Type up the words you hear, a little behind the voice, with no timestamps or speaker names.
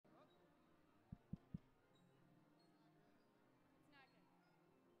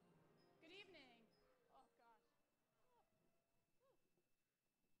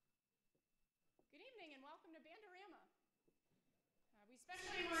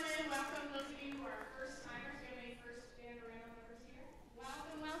Especially want to welcome those of you who are first timers. We have any first Bandorama members here?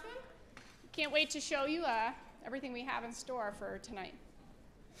 Welcome, welcome. Can't wait to show you everything we have in store for tonight.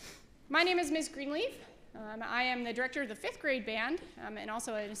 My name is Ms. Greenleaf. I am the director of the 5th grade band and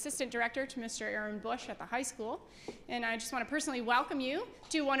also an assistant director to Mr. Aaron Bush at the high school. And I just want to personally welcome you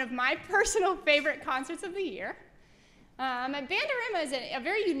to one of my personal favorite concerts of the year. Bandorama is a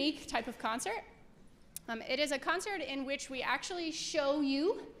very unique type of concert. It is a concert in which we actually show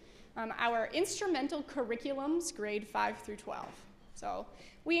you our instrumental curriculums, grade 5 through 12. So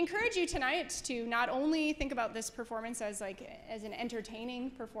we encourage you tonight to not only think about this performance as an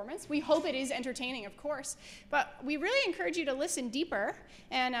entertaining performance. We hope it is entertaining, of course, but we really encourage you to listen deeper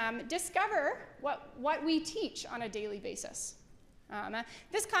and discover what we teach on a daily basis.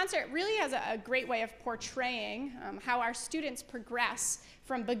 This concert really has a great way of portraying how our students progress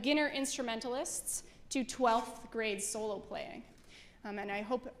from beginner instrumentalists to 12th grade solo playing. And I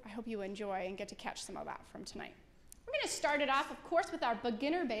hope you enjoy and get to catch some of that from tonight. We're going to start it off, of course, with our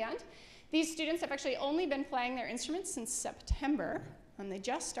beginner band. These students have actually only been playing their instruments since September, and they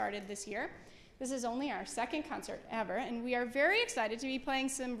just started this year. This is only our 2nd concert ever, and we are very excited to be playing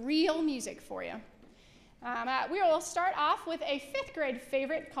some real music for you. We will start off with a 5th grade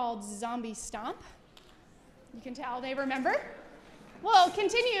favorite called Zombie Stomp. You can tell they remember. We'll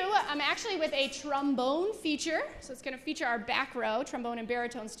continue actually with a trombone feature. So it's going to feature our back row trombone and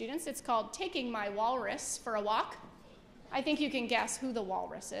baritone students. It's called Taking My Walrus for a Walk. I think you can guess who the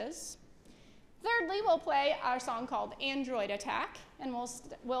walrus is. Thirdly, we'll play our song called Android Attack, and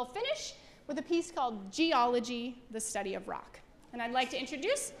we'll finish with a piece called Geology, the Study of Rock. And I'd like to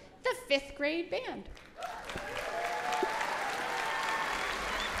introduce the 5th grade band.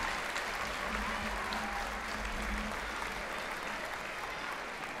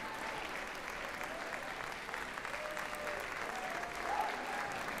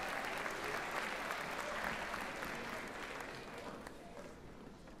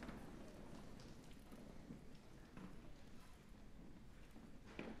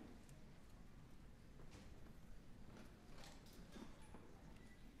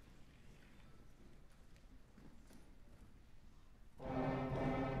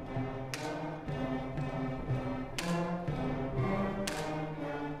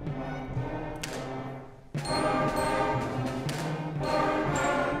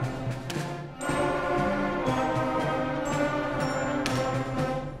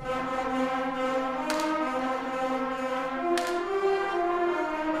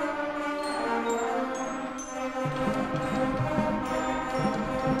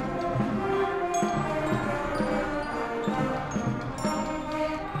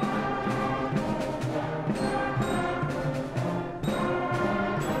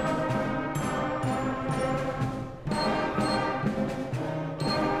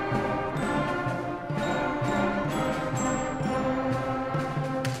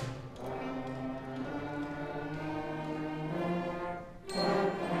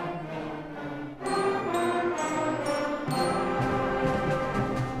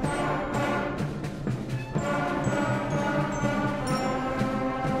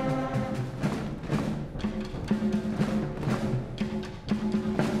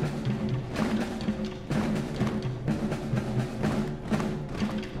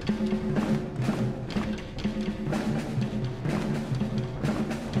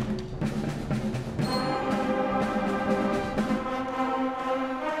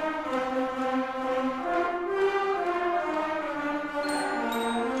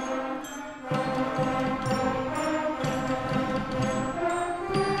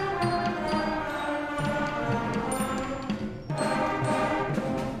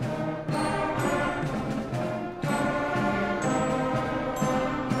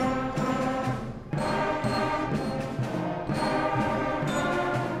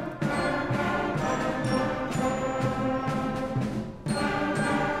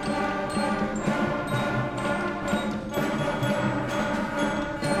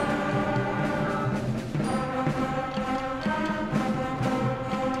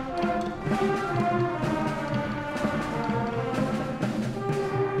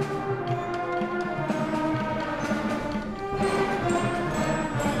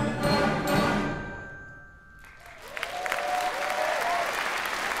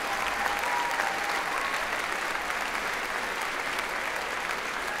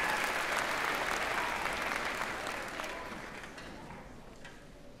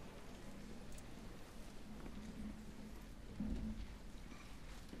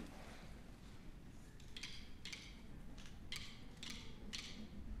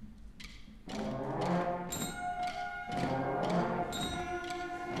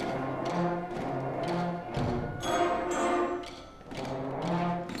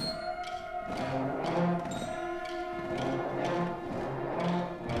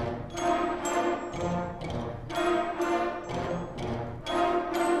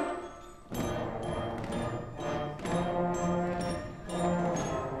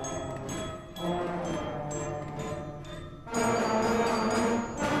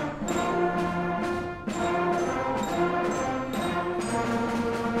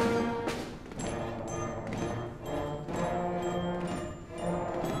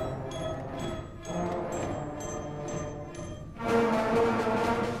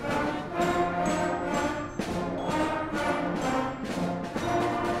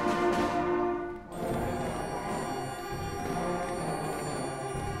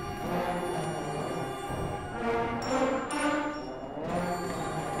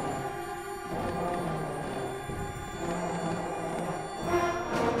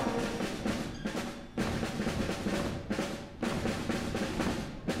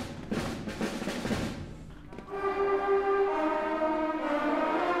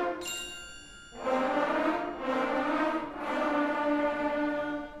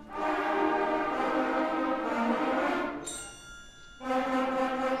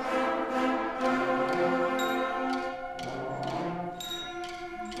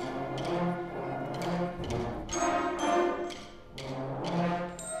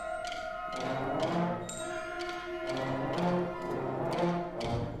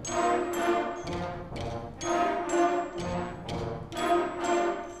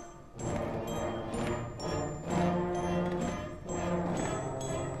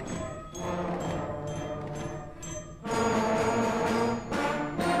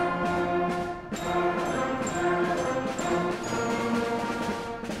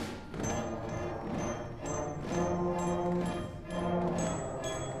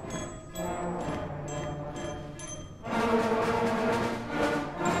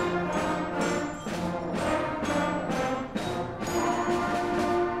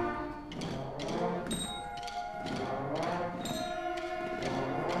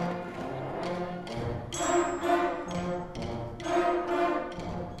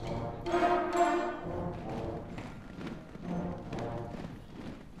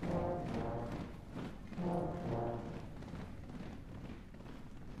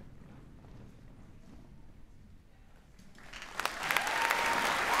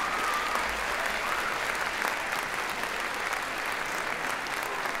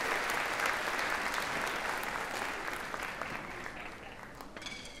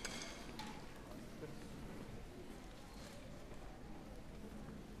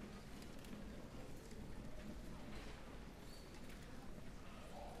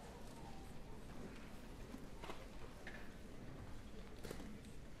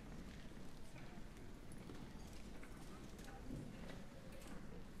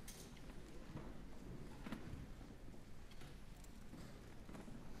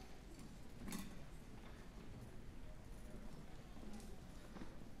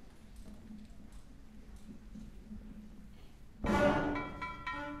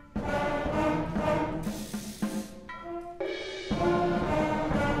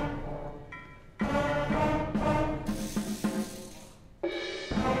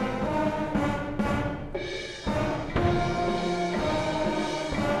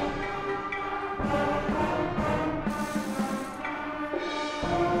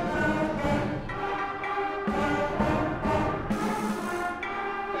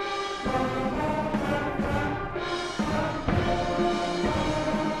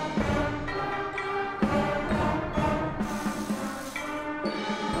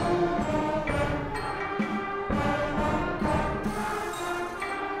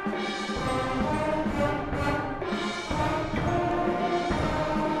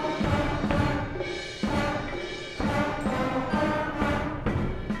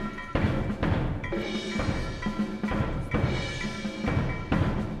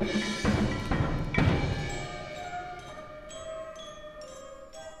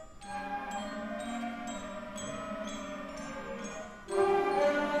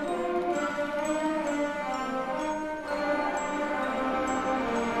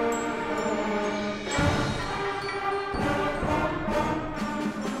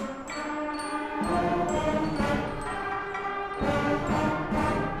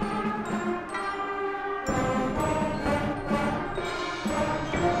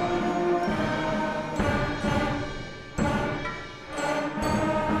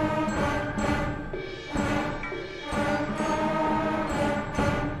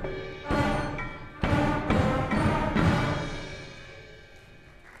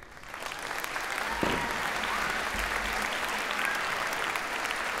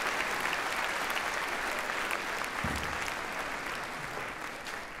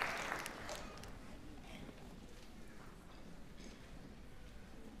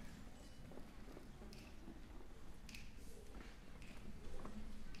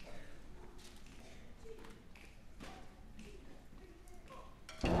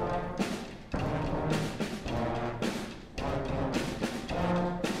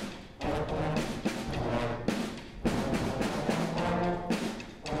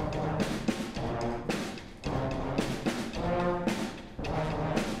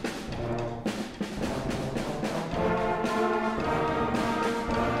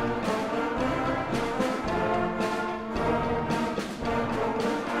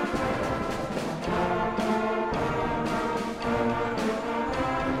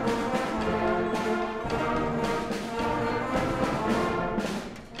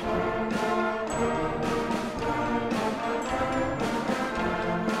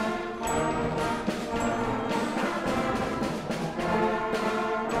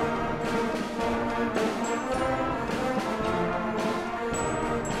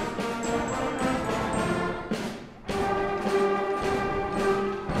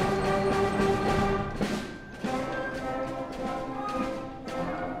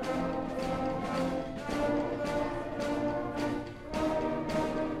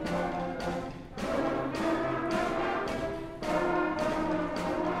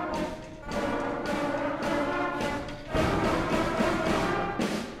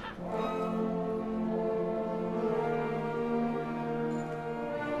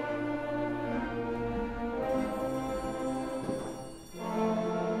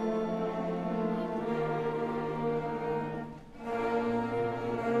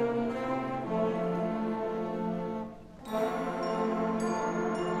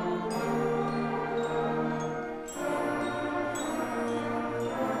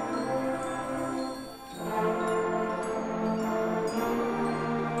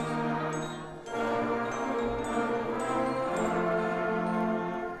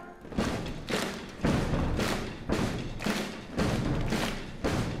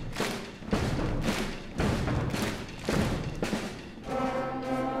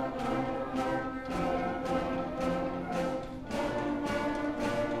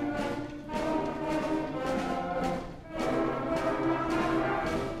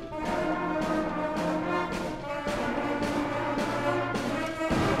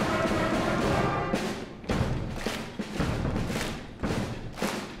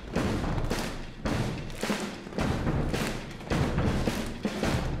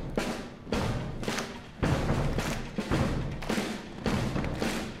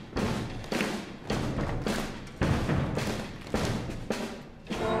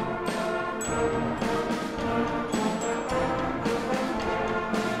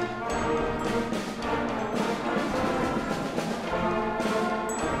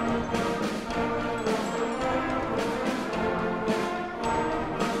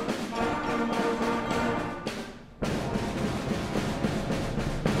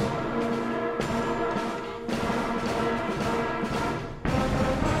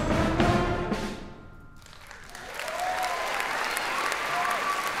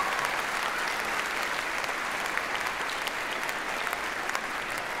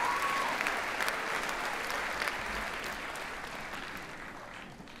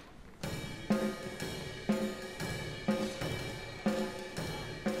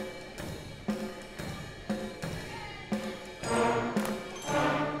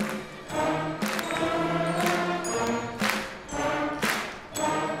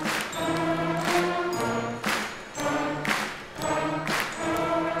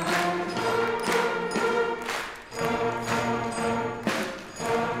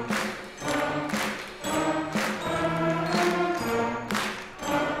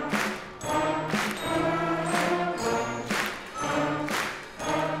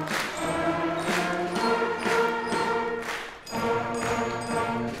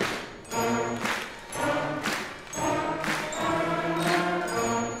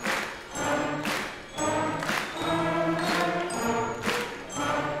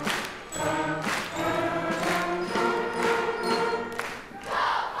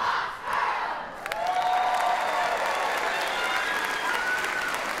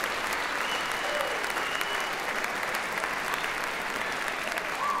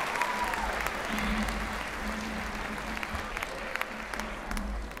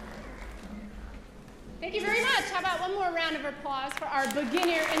 about one more round of applause for our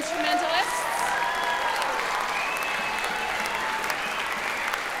beginner instrumentalists?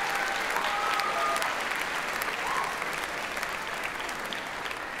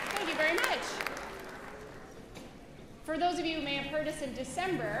 Thank you very much. For those of you who may have heard us in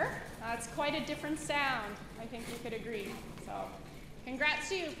December, it's quite a different sound. I think you could agree. So, congrats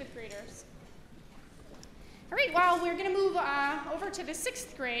to you, 5th graders. All right, well, we're going to move over to the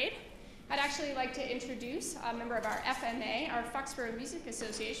 6th grade. I'd actually like to introduce a member of our FMA, our Foxboro Music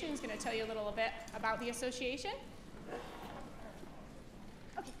Association, who's going to tell you a little bit about the association.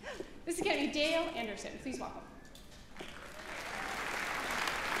 Okay. This is going to be Dale Anderson. Please welcome.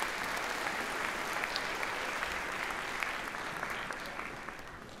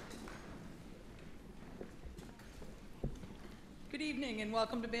 Good evening and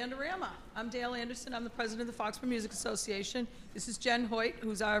welcome to Bandorama. I'm Dale Anderson. I'm the president of the Foxboro Music Association. This is Jen Hoyt,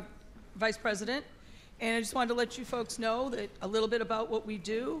 who's our vice president. And I just wanted to let you folks know that a little bit about what we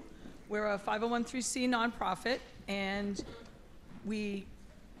do. We're a 501(c) nonprofit, and we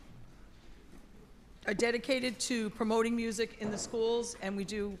are dedicated to promoting music in the schools, and we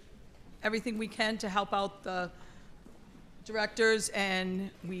do everything we can to help out the directors,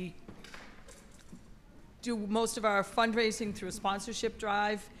 and we do most of our fundraising through a sponsorship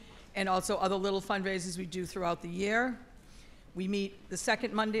drive and also other little fundraisers we do throughout the year. We meet the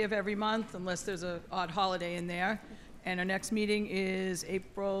second Monday of every month unless there's an odd holiday in there. And our next meeting is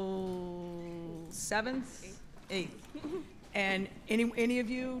April 7th? 8th. And any of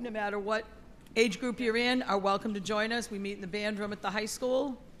you, no matter what age group you're in, are welcome to join us. We meet in the band room at the high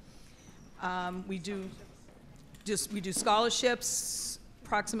school. We do scholarships.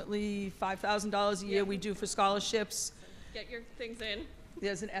 Approximately $5,000 a year we do for scholarships. Get your things in.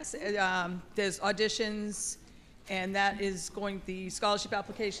 There's an essay, there's auditions, and that is the scholarship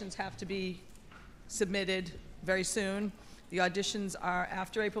applications have to be submitted very soon. The auditions are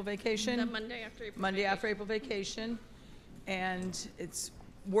after April vacation. The Monday after April Monday vacation. after April vacation. And it's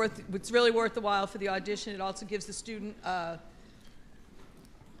really worth the while for the audition. It also gives the student a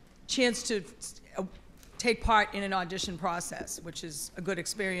chance to take part in an audition process, which is a good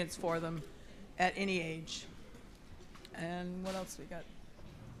experience for them at any age. And what else we got?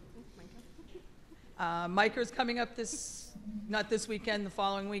 Micah's coming up not this weekend, the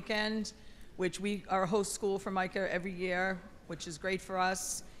following weekend, which we are a host school for Micah every year, which is great for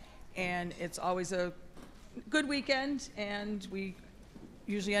us. And it's always a good weekend, and we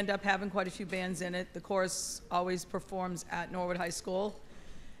usually end up having quite a few bands in it. The chorus always performs at Norwood High School.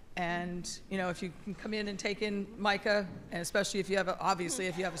 And, you know, if you can come in and take in Micah, and especially if you have obviously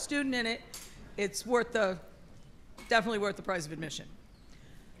if you have a student in it, it's definitely worth the price of admission.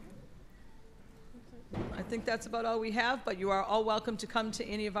 I think that's about all we have, but you are all welcome to come to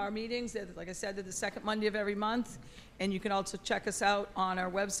any of our meetings. Like I said, they're the second Monday of every month, and you can also check us out on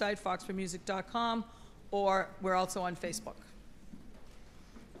our website, foxboromusic.com, or we're also on Facebook.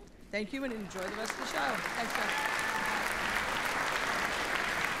 Thank you, and enjoy the rest of the show. Thanks, guys.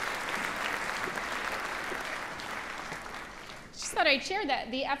 Just thought I'd share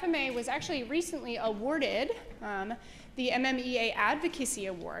that the FMA was actually recently awarded the MMEA Advocacy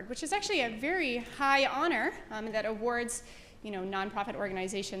Award, which is actually a very high honor that awards, nonprofit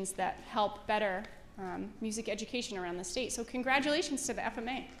organizations that help better music education around the state. So congratulations to the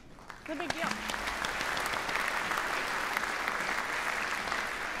FMA. It's a big deal.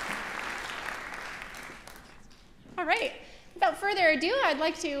 All right. Without further ado, I'd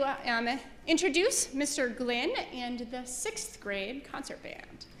like to introduce Mr. Glynn and the 6th grade concert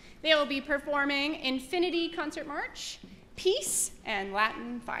band. They will be performing Infinity Concert March, Peace, and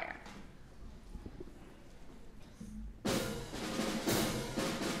Latin Fire.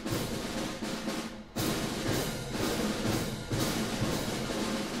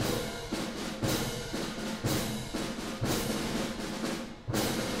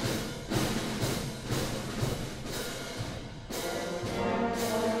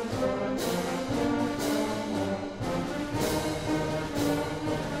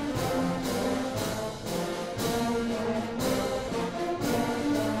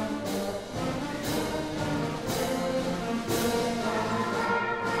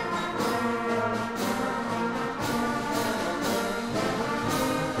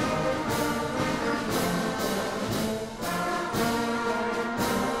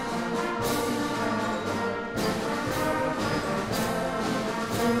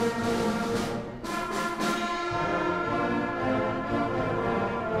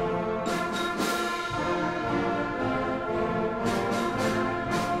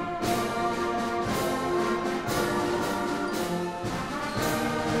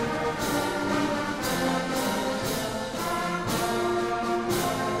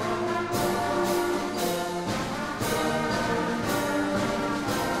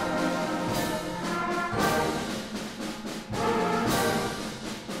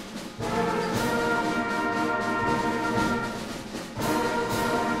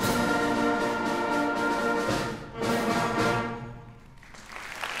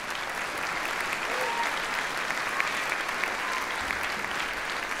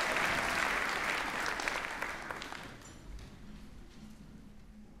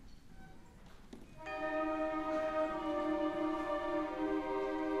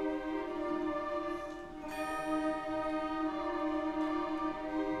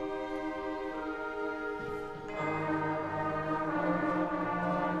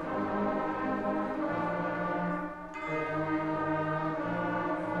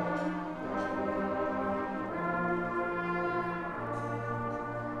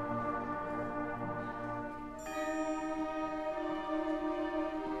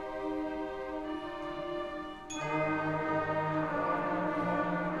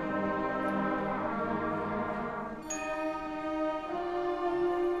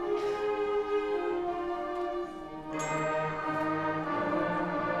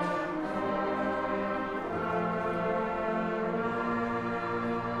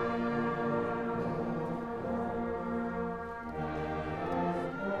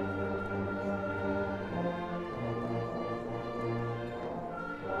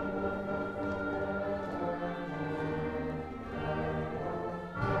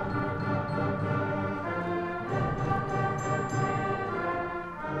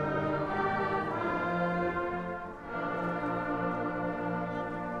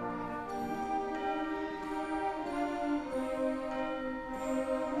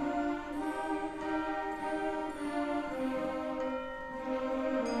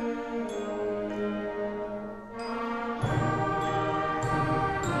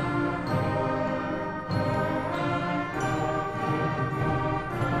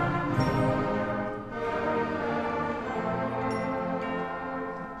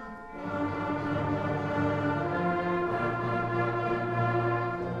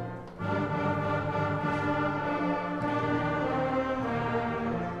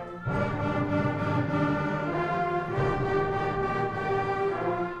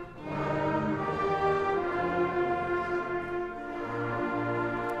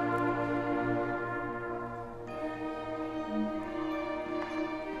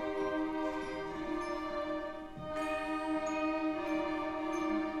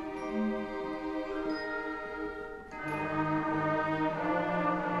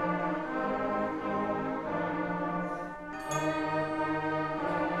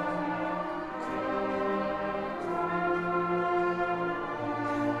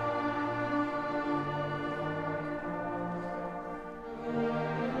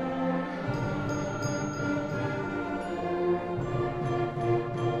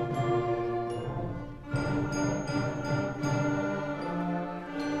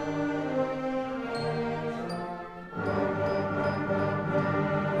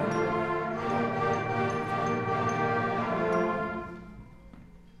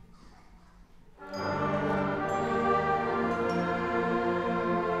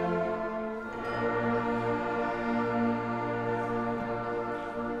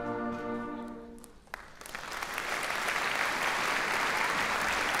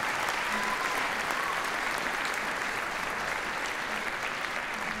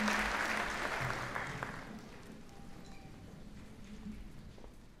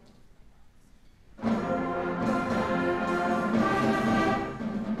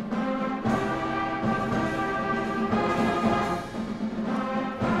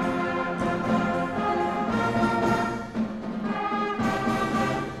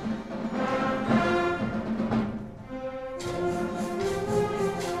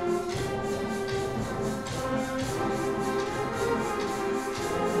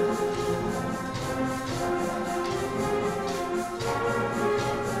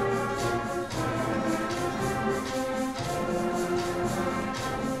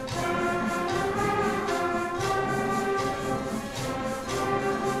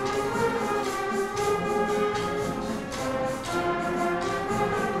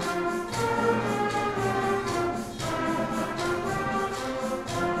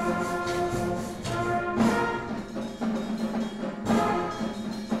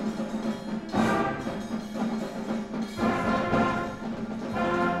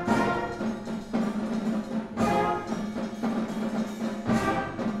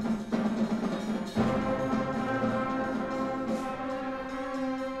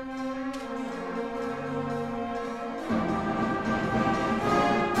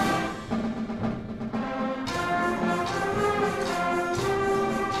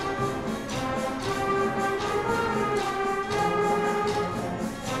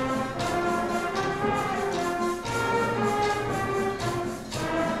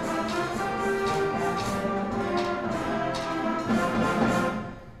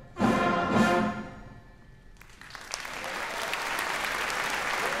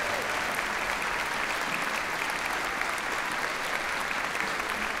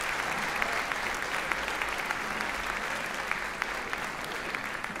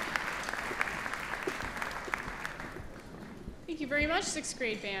 very much, sixth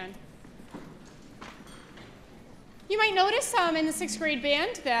grade band. You might notice in the sixth grade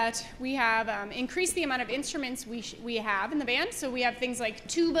band that we have increased the amount of instruments we have in the band. So we have things like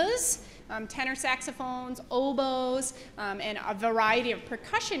tubas, tenor saxophones, oboes, and a variety of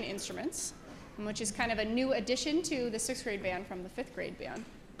percussion instruments, which is kind of a new addition to the sixth grade band from the fifth grade band.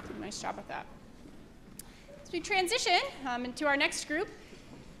 Did a nice job with that. As we transition into our next group,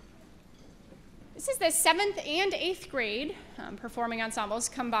 this is the 7th and 8th grade performing ensembles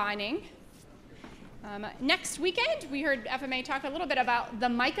combining. Next weekend, we heard FMA talk a little bit about the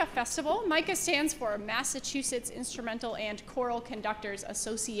MICA Festival. MICA stands for Massachusetts Instrumental and Choral Conductors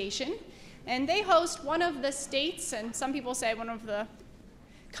Association, and they host one of the states, and some people say one of the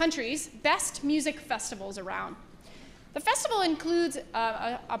country's best music festivals around. The festival includes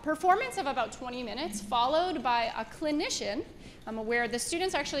a performance of about 20 minutes, followed by a clinician, where the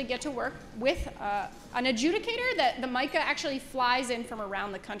students actually get to work with an adjudicator that the MICA actually flies in from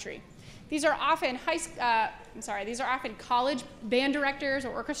around the country. These are often college band directors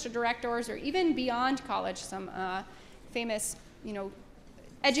or orchestra directors, or even beyond college, some famous,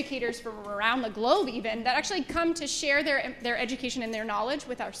 educators from around the globe even, that actually come to share their education and their knowledge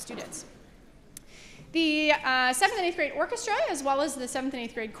with our students. The 7th and 8th grade orchestra, as well as the 7th and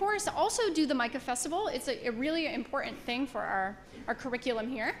 8th grade chorus, also do the MICA Festival. It's a really important thing for our curriculum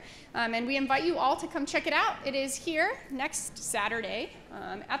here, and we invite you all to come check it out. It is here next Saturday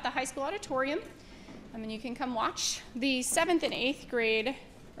at the high school auditorium, and you can come watch. The 7th and 8th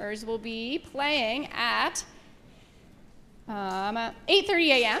graders will be playing at 8:30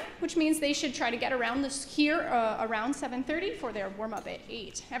 a.m., which means they should try to get around here around 7:30 for their warm-up at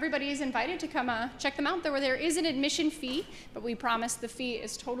 8. Everybody is invited to come check them out. There is an admission fee, but we promise the fee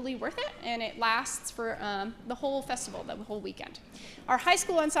is totally worth it, and it lasts for the whole festival, the whole weekend. Our high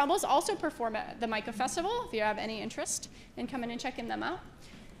school ensembles also perform at the MICA Festival, if you have any interest in coming and checking them out.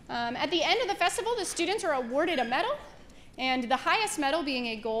 At the end of the festival, the students are awarded a medal, and the highest medal, being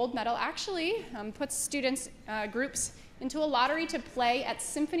a gold medal, actually puts students, groups, into a lottery to play at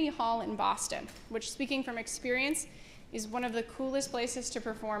Symphony Hall in Boston, which, speaking from experience, is one of the coolest places to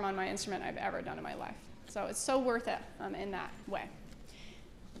perform on my instrument I've ever done in my life. So it's so worth it in that way.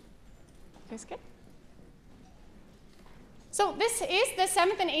 That's good. So this is the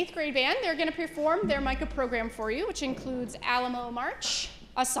 7th and 8th grade band. They're going to perform their MICA program for you, which includes Alamo March,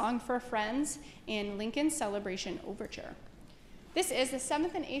 A Song for Friends, and Lincoln Celebration Overture. This is the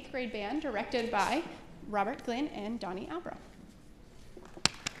 7th and 8th grade band, directed by Robert Glynn and Donnie Albro.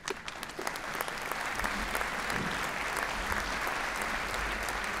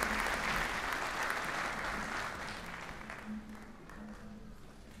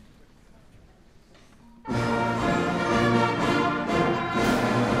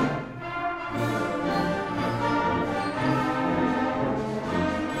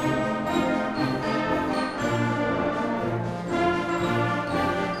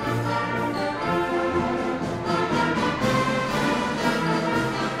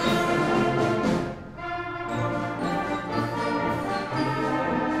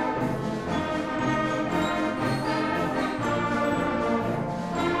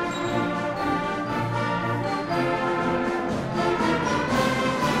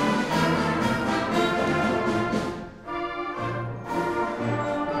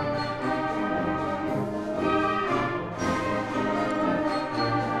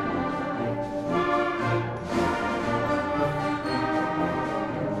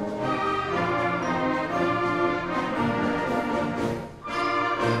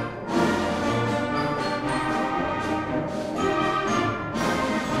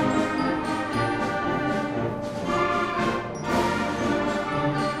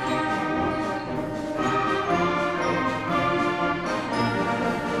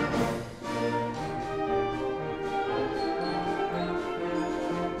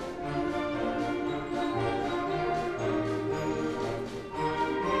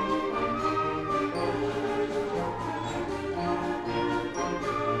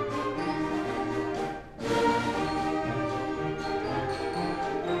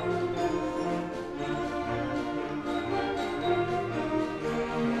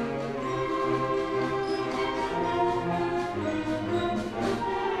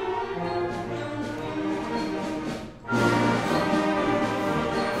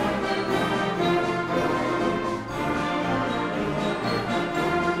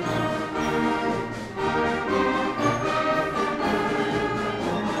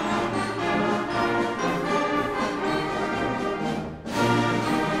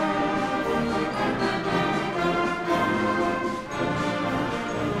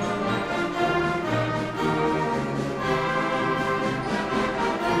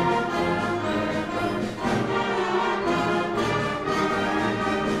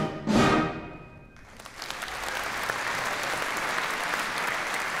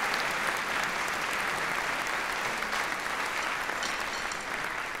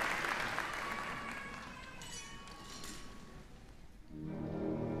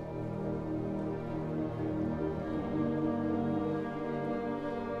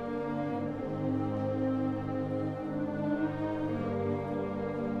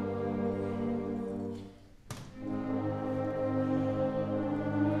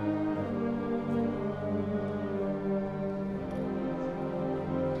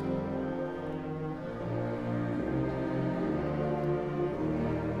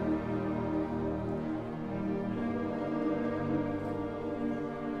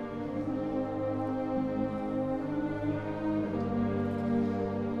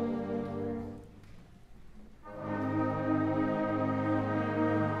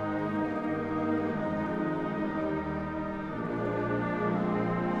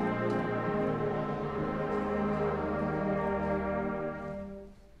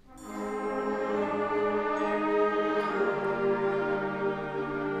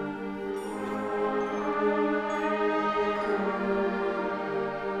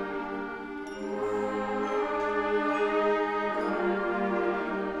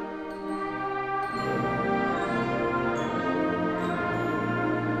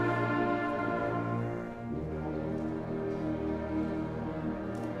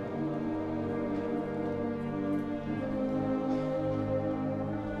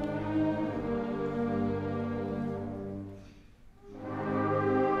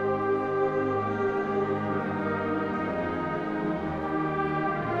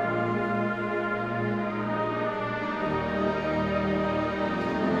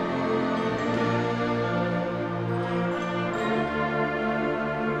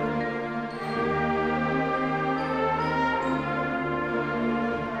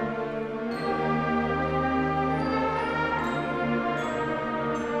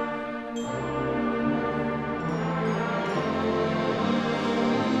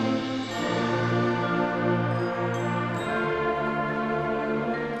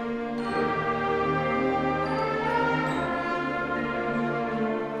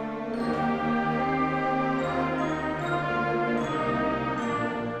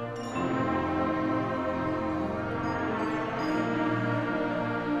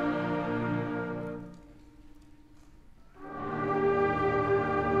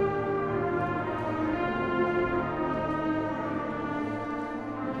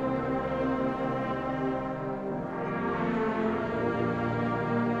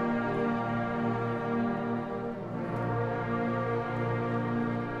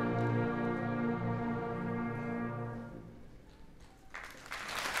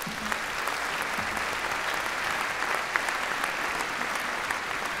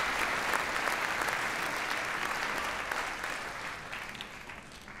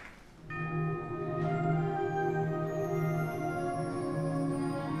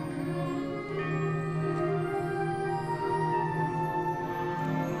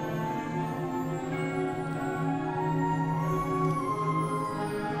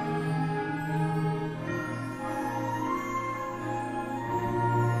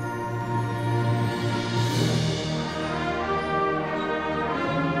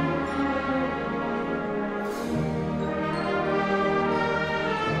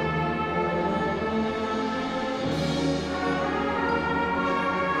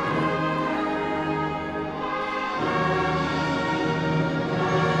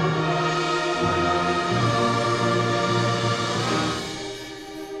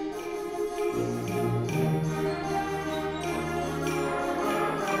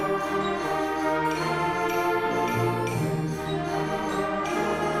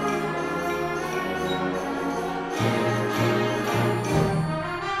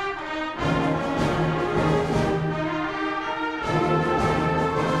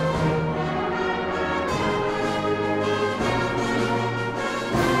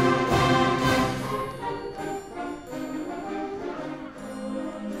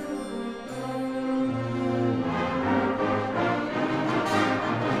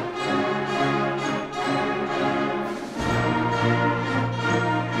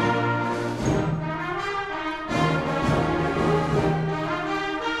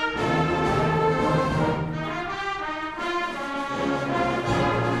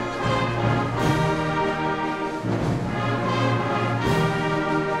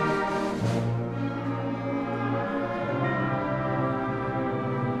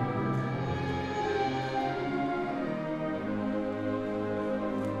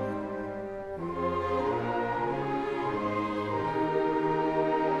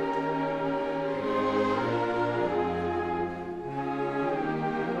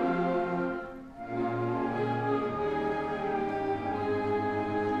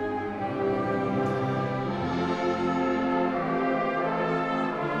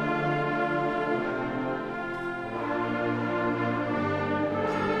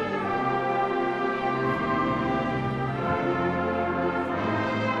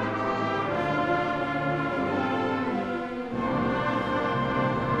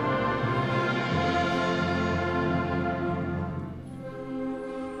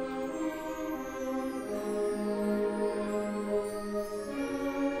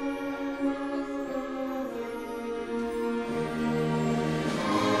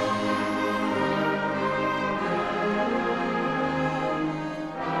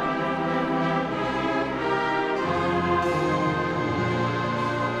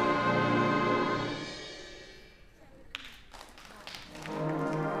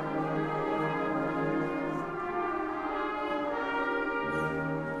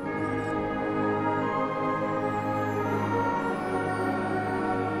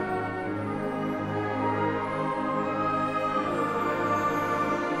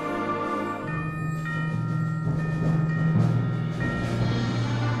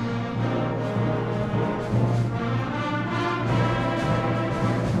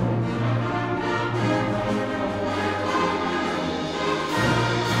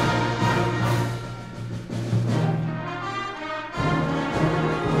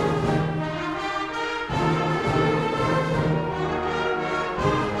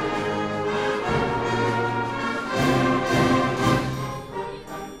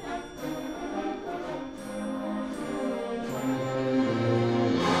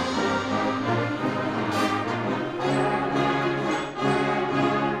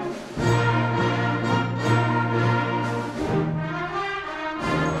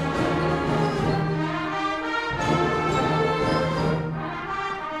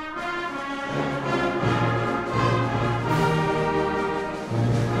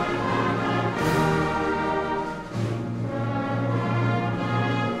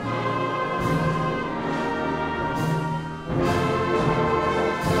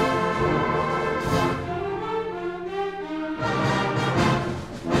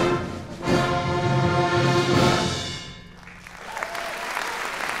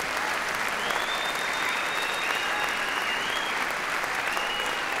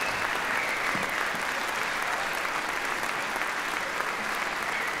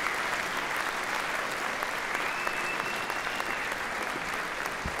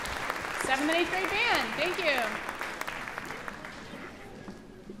 7th and 8th grade band. Thank you.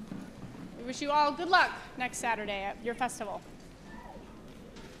 We wish you all good luck next Saturday at your festival.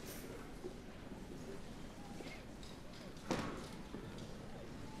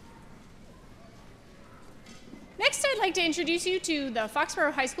 Next, I'd like to introduce you to the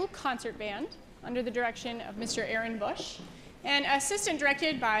Foxboro High School Concert Band under the direction of Mr. Aaron Bush and assistant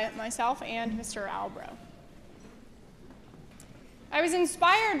directed by myself and Mr. Albro. I was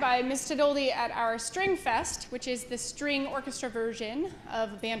inspired by Ms. Tadoldi at our String Fest, which is the string orchestra version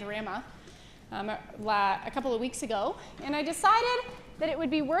of Bandorama, a couple of weeks ago, and I decided that it would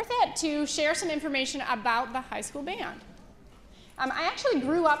be worth it to share some information about the high school band. I actually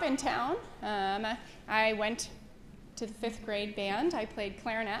grew up in town. I went to the 5th grade band. I played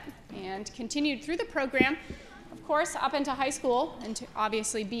clarinet and continued through the program, of course, up into high school and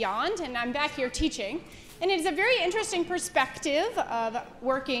obviously beyond, and I'm back here teaching. And it is a very interesting perspective of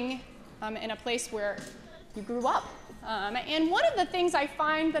working in a place where you grew up. And one of the things I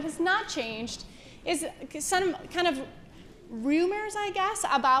find that has not changed is some kind of rumors, I guess,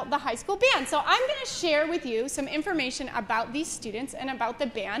 about the high school band. So I'm going to share with you some information about these students and about the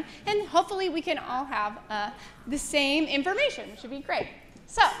band, and hopefully we can all have the same information, which would be great.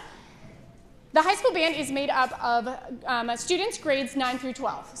 So the high school band is made up of students grades 9 through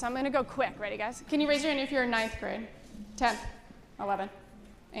 12. So I'm going to go quick. Ready, guys? Can you raise your hand if you're in 9th grade, 10th, 11,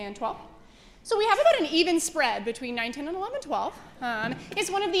 and 12? So we have about an even spread between 9, 10, and 11, 12. It's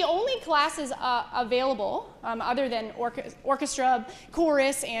one of the only classes available, other than orchestra,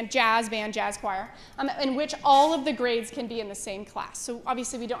 chorus, and jazz band, jazz choir, in which all of the grades can be in the same class. So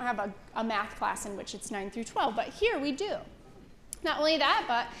obviously we don't have a math class in which it's 9 through 12, but here we do. Not only that,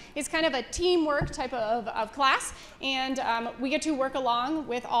 but it's kind of a teamwork type of class, and we get to work along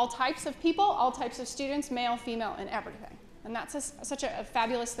with all types of people, all types of students, male, female, and everything. And that's such a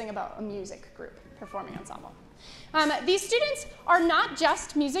fabulous thing about a music group, performing ensemble. These students are not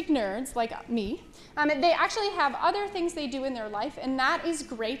just music nerds like me. They actually have other things they do in their life, and that is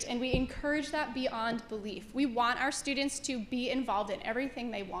great, and we encourage that beyond belief. We want our students to be involved in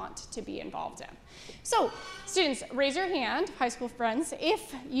everything they want to be involved in. So, students, raise your hand, high school friends,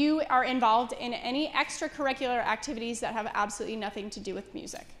 if you are involved in any extracurricular activities that have absolutely nothing to do with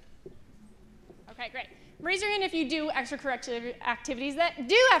music. Okay, great. Raise your hand if you do extracurricular activities that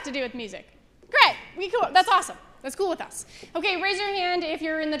do have to do with music. Great, cool. That's awesome. That's cool with us. Okay, raise your hand if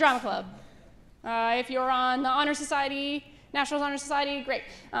you're in the drama club. If you're on the Honor Society, National Honor Society, great.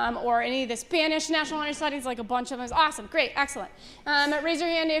 Or any of the Spanish National Honor Societies, like a bunch of them. Awesome, great, excellent. Raise your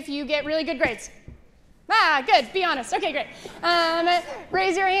hand if you get really good grades. Ah, good, be honest. Okay, great.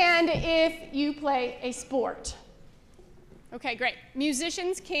 Raise your hand if you play a sport. Okay, great.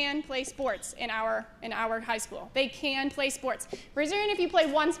 Musicians can play sports in our high school. They can play sports. Raise your hand if you play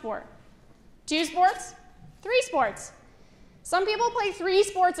one sport. 2 sports? 3 sports. Some people play 3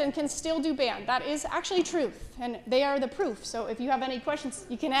 sports and can still do band. That is actually truth, and they are the proof. So if you have any questions,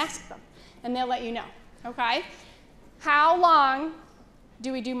 you can ask them, and they'll let you know, okay? How long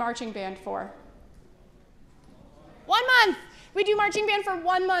do we do marching band for? 1 month. We do marching band for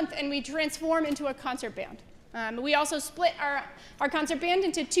 1 month, and we transform into a concert band. We also split our concert band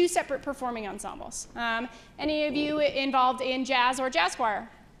into 2 separate performing ensembles. Any of you involved in jazz or jazz choir?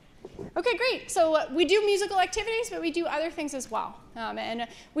 Okay, great. So we do musical activities, but we do other things as well. And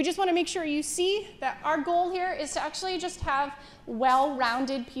we just want to make sure you see that our goal here is to actually just have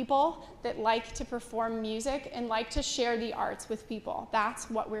well-rounded people that like to perform music and like to share the arts with people. That's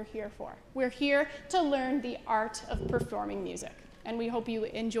what we're here for. We're here to learn the art of performing music. And we hope you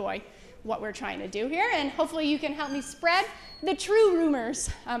enjoy what we're trying to do here, and hopefully you can help me spread the true rumors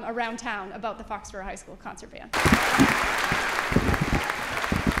around town about the Foxboro High School Concert Band.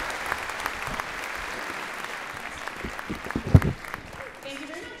 Thank you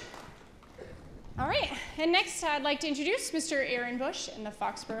very much. All right, and next I'd like to introduce Mr. Aaron Bush and the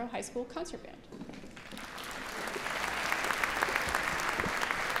Foxboro High School Concert Band.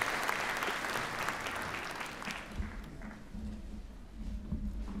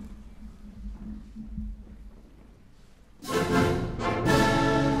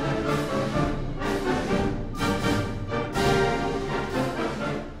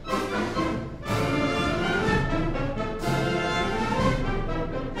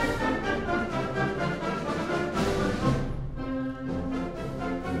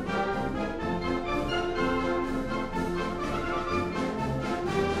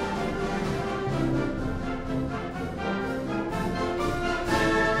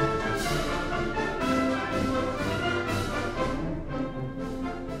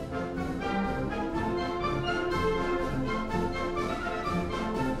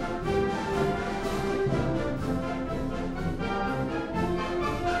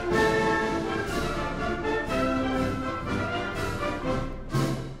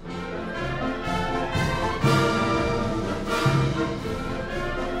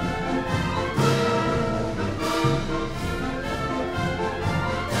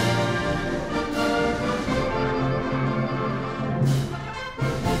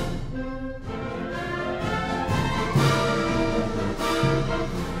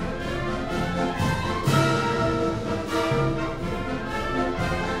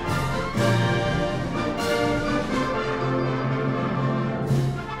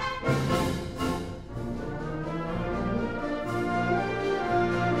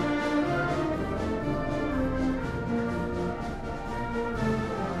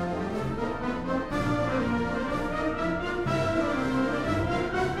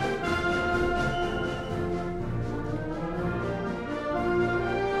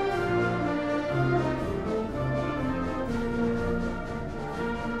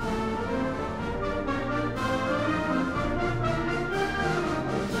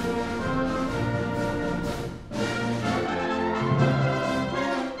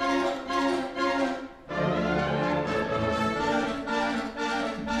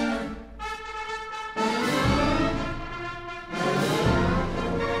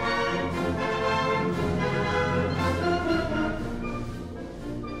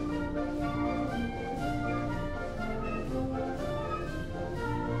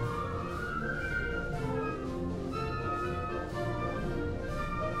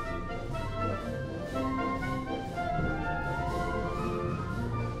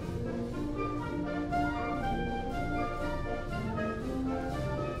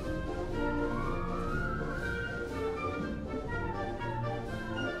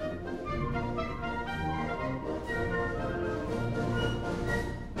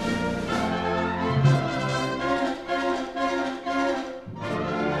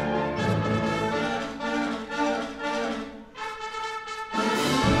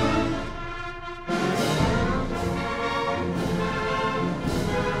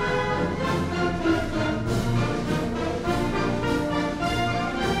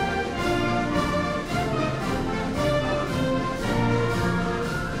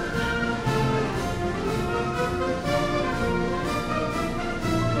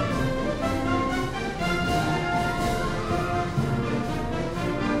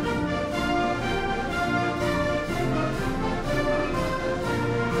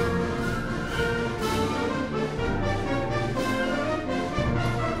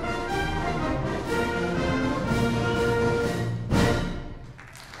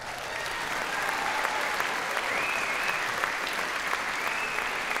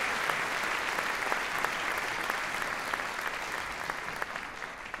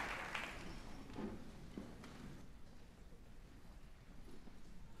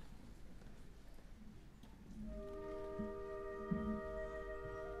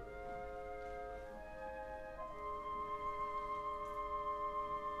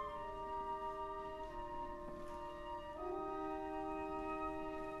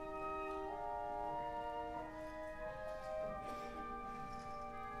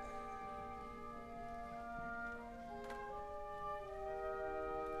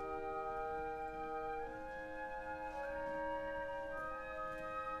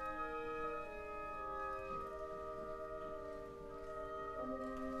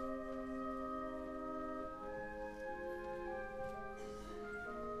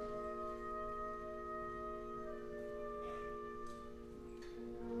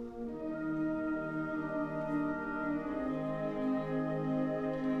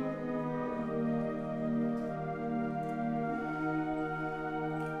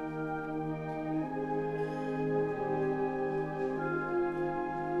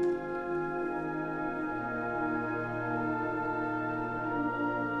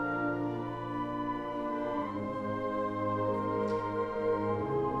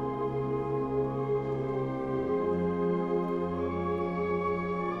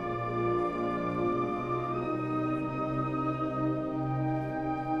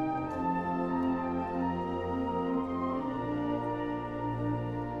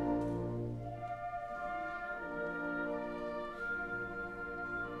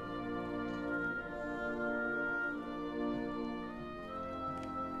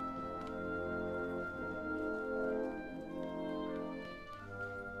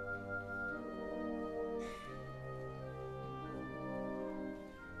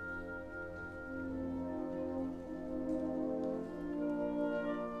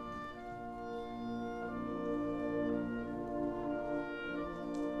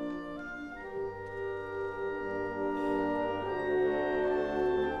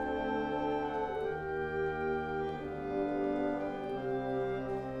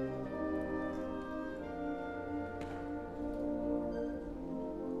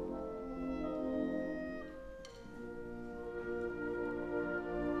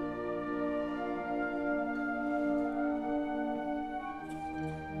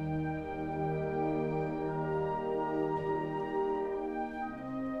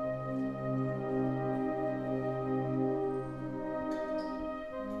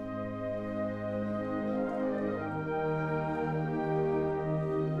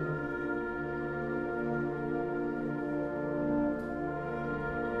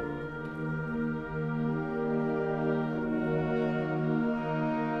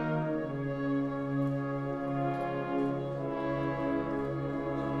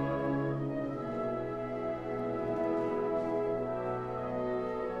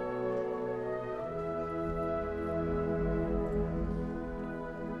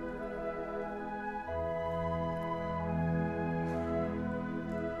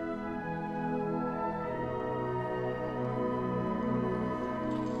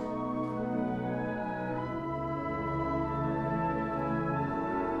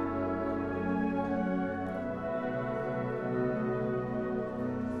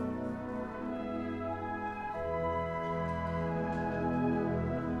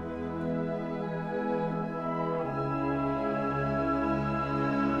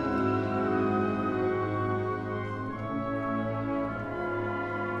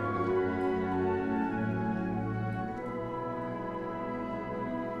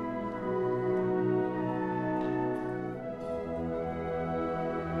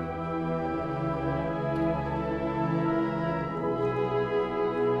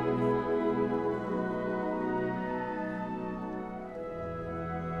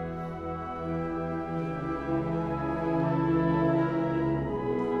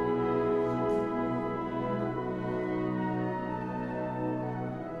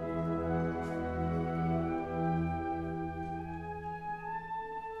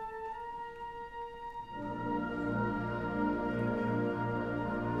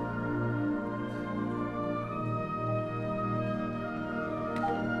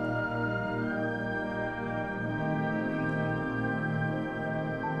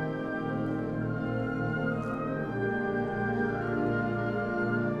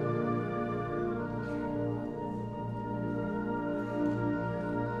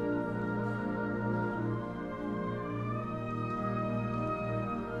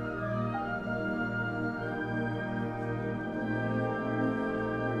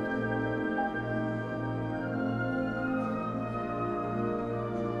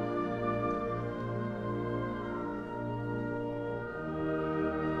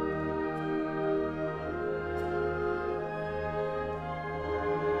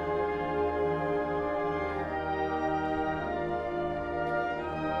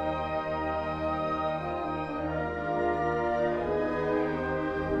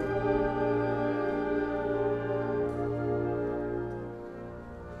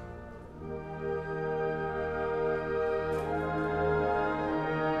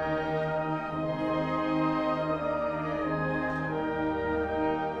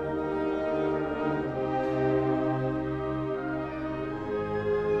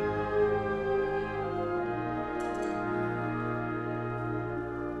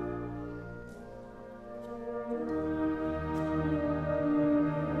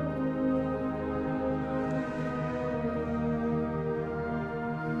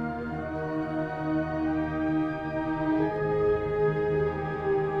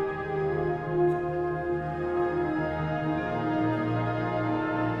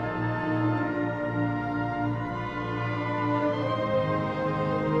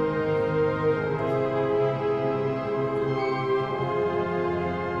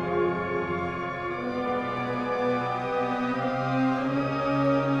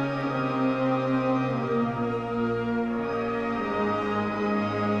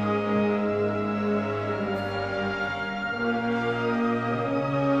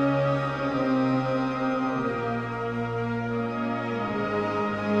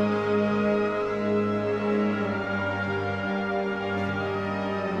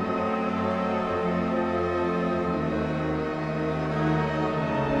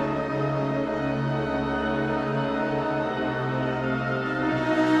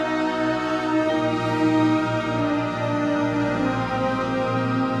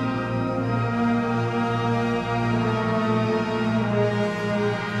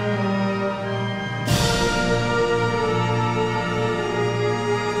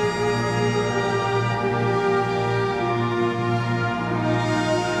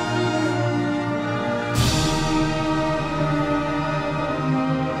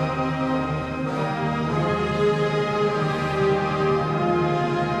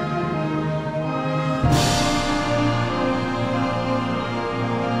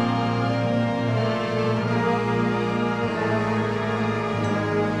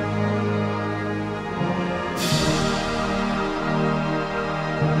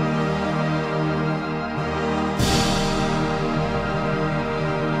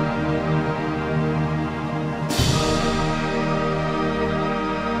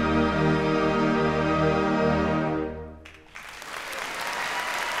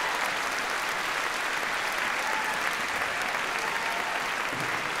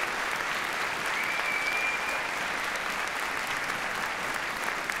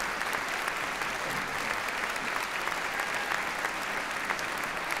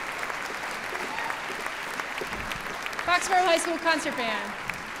 Foxboro High School Concert Band.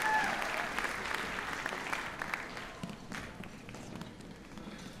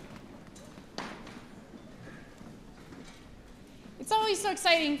 It's always so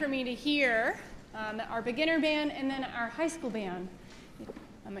exciting for me to hear our beginner band and then our high school band.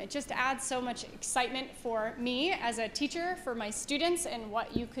 It just adds so much excitement for me as a teacher, for my students, and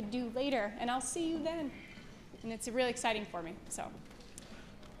what you could do later. And I'll see you then. And it's really exciting for me. So,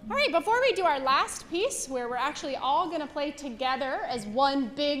 all right, before we do our last piece, where we're actually all going to play together as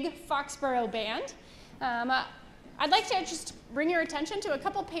one big Foxboro band, I'd like to just bring your attention to a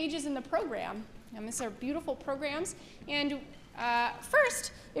couple pages in the program. These are beautiful programs. And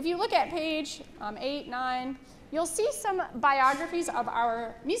first, if you look at page 8, 9, you'll see some biographies of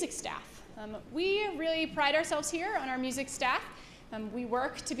our music staff. We really pride ourselves here on our music staff. We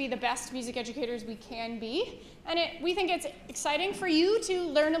work to be the best music educators we can be, and we think it's exciting for you to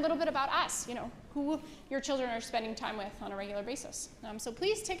learn a little bit about us, who your children are spending time with on a regular basis. So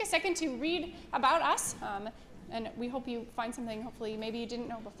please take a second to read about us, and we hope you find something hopefully maybe you didn't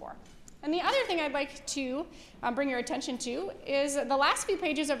know before. And the other thing I'd like to bring your attention to is the last few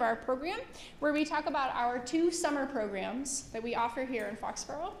pages of our program, where we talk about our 2 summer programs that we offer here in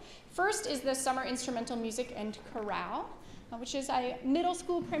Foxboro. First is the Summer Instrumental Music and Chorale, which is a middle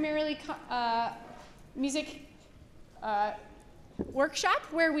school primarily music workshop,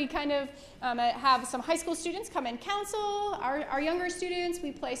 where we kind of have some high school students come and counsel our younger students.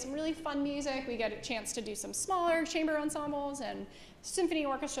 We play some really fun music. We get a chance to do some smaller chamber ensembles and symphony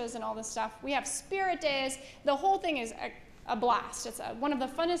orchestras and all this stuff. We have spirit days. The whole thing is a blast. It's one of the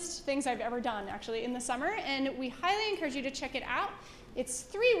funnest things I've ever done, actually, in the summer, and we highly encourage you to check it out. It's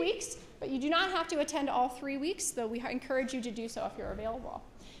 3 weeks, but you do not have to attend all 3 weeks, though we encourage you to do so if you're available.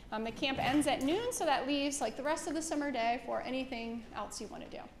 The camp ends at noon, so that leaves the rest of the summer day for anything else you want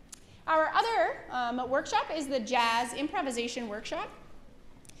to do. Our other workshop is the Jazz Improvisation Workshop.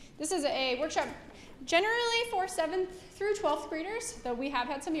 This is a workshop generally for 7th through 12th graders, though we have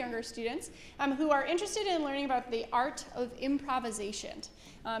had some younger students who are interested in learning about the art of improvisation.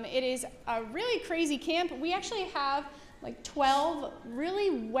 It is a really crazy camp. We actually have 12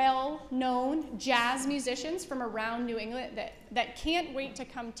 really well-known jazz musicians from around New England that can't wait to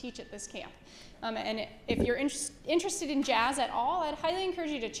come teach at this camp. And if you're interested in jazz at all, I'd highly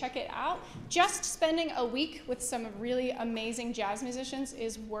encourage you to check it out. Just spending a week with some really amazing jazz musicians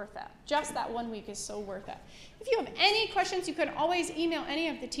is worth it. Just that 1 week is so worth it. If you have any questions, you can always email any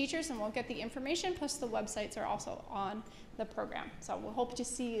of the teachers and we'll get the information, plus the websites are also on the program. So we'll hope to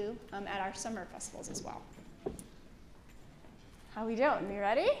see you at our summer festivals as well. How we doing? You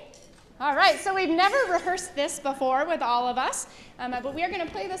ready? All right, so we've never rehearsed this before with all of us, but we are going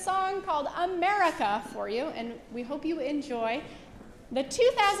to play the song called America for you, and we hope you enjoy the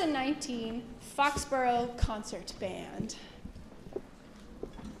 2019 Foxboro Concert Band.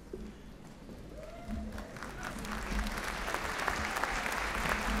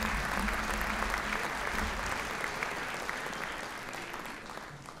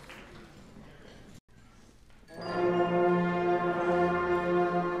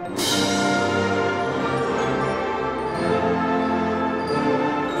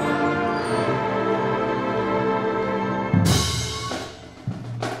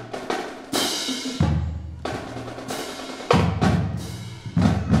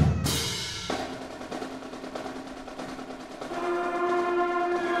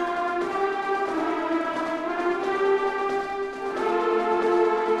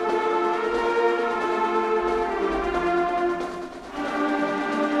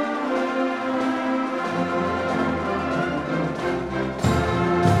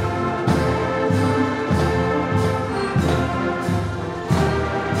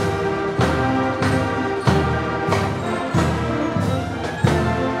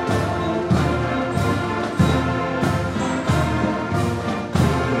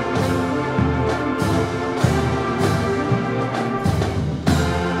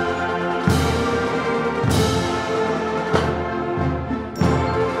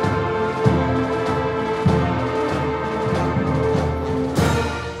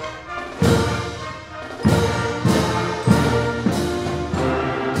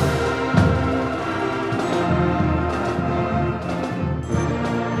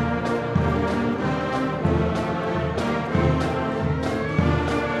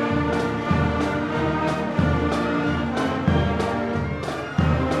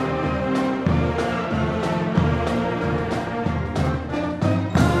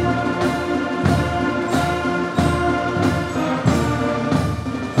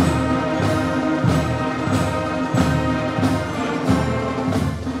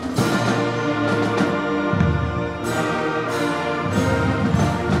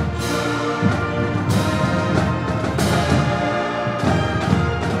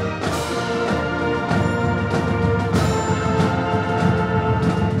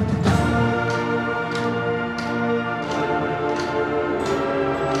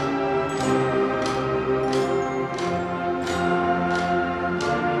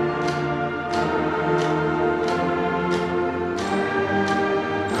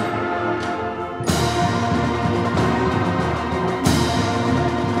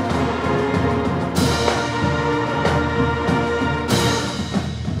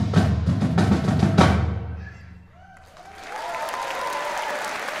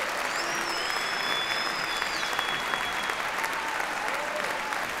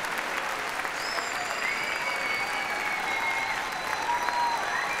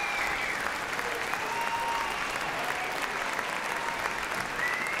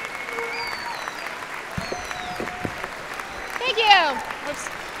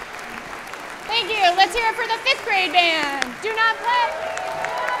 let's hear it for the 5th grade band. Do not play.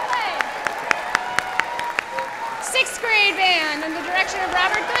 Do not play. 6th grade band under the direction of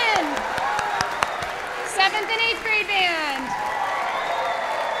Robert Glynn. 7th and 8th grade band.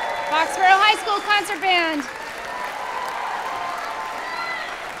 Foxboro High School Concert Band.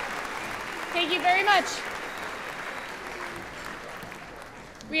 Thank you very much.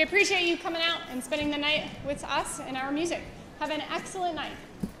 We appreciate you coming out and spending the night with us and our music. Have an excellent night.